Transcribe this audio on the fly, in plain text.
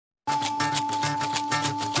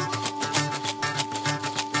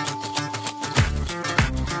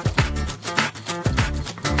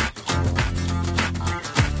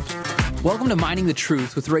Welcome to Mining the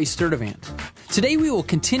Truth with Ray Sturdivant. Today we will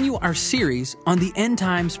continue our series on the End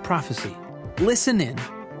Times prophecy. Listen in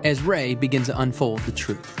as Ray begins to unfold the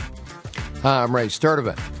truth. Hi, I'm Ray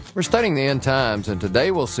Sturdivant. We're studying the end times, and today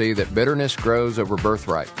we'll see that bitterness grows over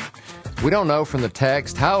birthright. We don't know from the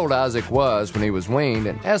text how old Isaac was when he was weaned,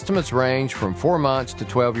 and estimates range from 4 months to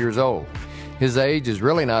 12 years old. His age is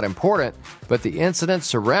really not important, but the incident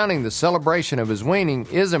surrounding the celebration of his weaning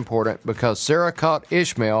is important because Sarah caught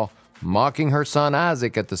Ishmael mocking her son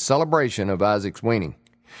Isaac at the celebration of Isaac's weaning.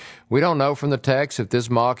 We don't know from the text if this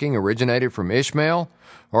mocking originated from Ishmael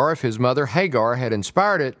or if his mother Hagar had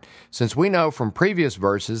inspired it, since we know from previous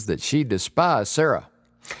verses that she despised Sarah.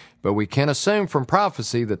 But we can assume from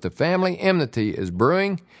prophecy that the family enmity is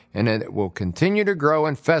brewing and that it will continue to grow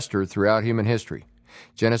and fester throughout human history.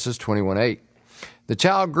 Genesis 21:8. The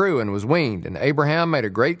child grew and was weaned, and Abraham made a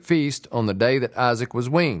great feast on the day that Isaac was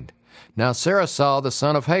weaned. Now Sarah saw the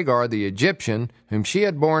son of Hagar the Egyptian, whom she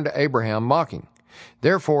had borne to Abraham, mocking.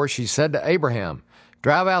 Therefore she said to Abraham,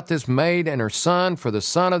 "Drive out this maid and her son, for the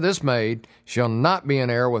son of this maid shall not be an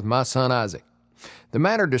heir with my son Isaac." The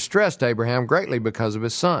matter distressed Abraham greatly because of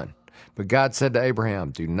his son. But God said to Abraham,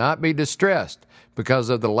 "Do not be distressed because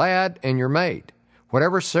of the lad and your maid.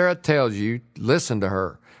 Whatever Sarah tells you, listen to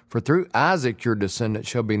her, for through Isaac your descendant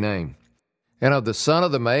shall be named. And of the son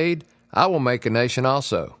of the maid I will make a nation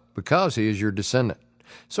also, because he is your descendant."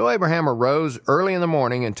 So Abraham arose early in the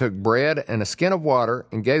morning and took bread and a skin of water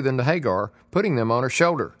and gave them to Hagar, putting them on her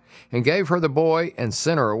shoulder, and gave her the boy and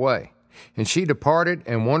sent her away. And she departed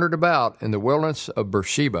and wandered about in the wilderness of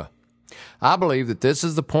Beersheba. I believe that this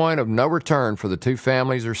is the point of no return for the two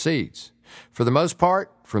families or seeds. For the most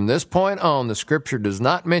part, from this point on, the Scripture does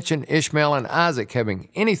not mention Ishmael and Isaac having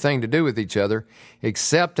anything to do with each other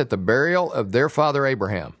except at the burial of their father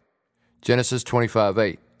Abraham. Genesis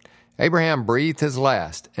 25:8. Abraham breathed his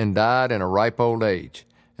last and died in a ripe old age,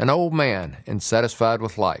 an old man and satisfied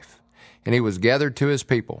with life. And he was gathered to his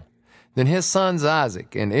people. Then his sons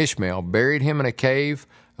Isaac and Ishmael buried him in a cave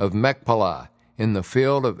of Machpelah in the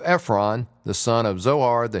field of Ephron, the son of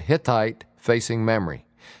Zohar the Hittite, facing Mamre,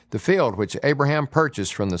 the field which Abraham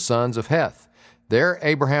purchased from the sons of Heth. There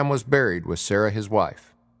Abraham was buried with Sarah his wife.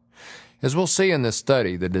 As we'll see in this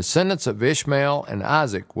study, the descendants of Ishmael and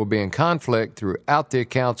Isaac will be in conflict throughout the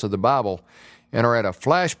accounts of the Bible and are at a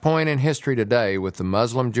flashpoint in history today with the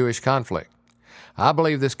Muslim-Jewish conflict. I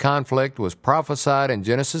believe this conflict was prophesied in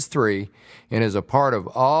Genesis 3 and is a part of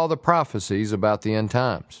all the prophecies about the end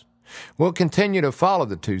times. We'll continue to follow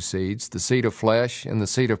the two seeds, the seed of flesh and the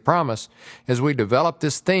seed of promise, as we develop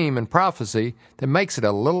this theme in prophecy that makes it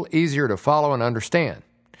a little easier to follow and understand.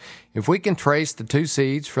 If we can trace the two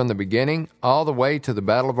seeds from the beginning all the way to the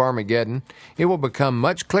Battle of Armageddon, it will become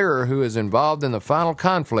much clearer who is involved in the final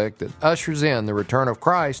conflict that ushers in the return of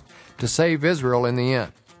Christ to save Israel in the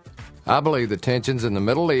end. I believe the tensions in the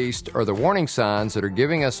Middle East are the warning signs that are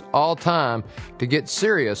giving us all time to get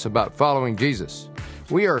serious about following Jesus.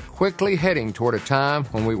 We are quickly heading toward a time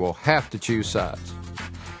when we will have to choose sides.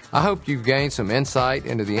 I hope you've gained some insight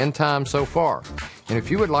into the end time so far. And if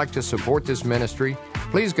you would like to support this ministry,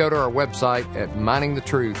 please go to our website at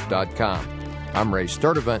miningthetruth.com. I'm Ray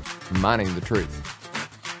Sturdivant, Mining the Truth.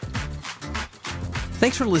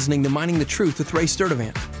 Thanks for listening to Mining the Truth with Ray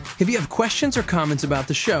Sturdivant. If you have questions or comments about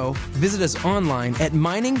the show, visit us online at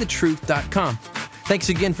miningthetruth.com. Thanks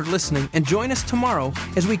again for listening, and join us tomorrow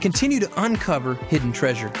as we continue to uncover hidden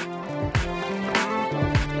treasure.